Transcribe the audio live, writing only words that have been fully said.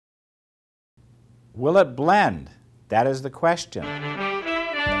Will it blend? That is the question.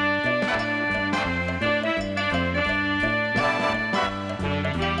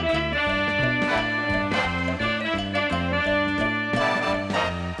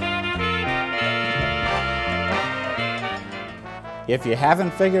 If you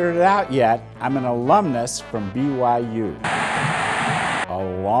haven't figured it out yet, I'm an alumnus from BYU.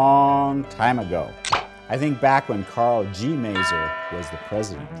 A long time ago. I think back when Carl G. Mazer was the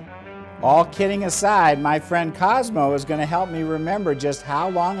president. All kidding aside, my friend Cosmo is going to help me remember just how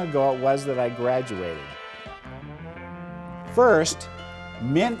long ago it was that I graduated. First,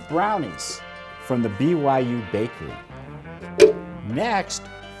 mint brownies from the BYU bakery. Next,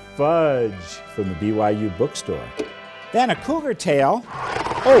 fudge from the BYU bookstore. Then a cougar tail,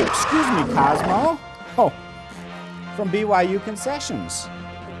 oh, excuse me, Cosmo, oh, from BYU concessions.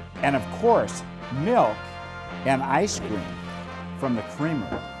 And of course, milk and ice cream from the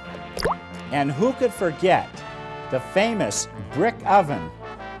creamery. And who could forget the famous brick oven,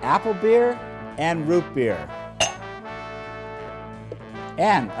 apple beer and root beer.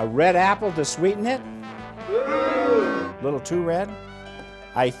 And a red apple to sweeten it. Little too red?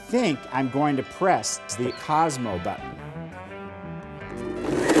 I think I'm going to press the Cosmo button.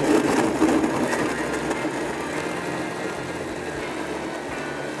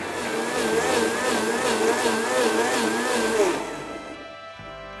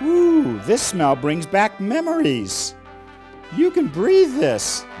 Ooh, this smell brings back memories. You can breathe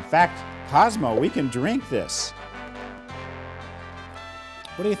this. In fact, Cosmo, we can drink this.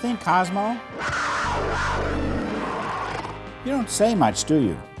 What do you think, Cosmo? You don't say much, do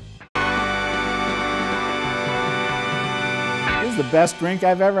you? This is the best drink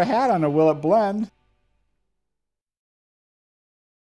I've ever had on a Will It Blend.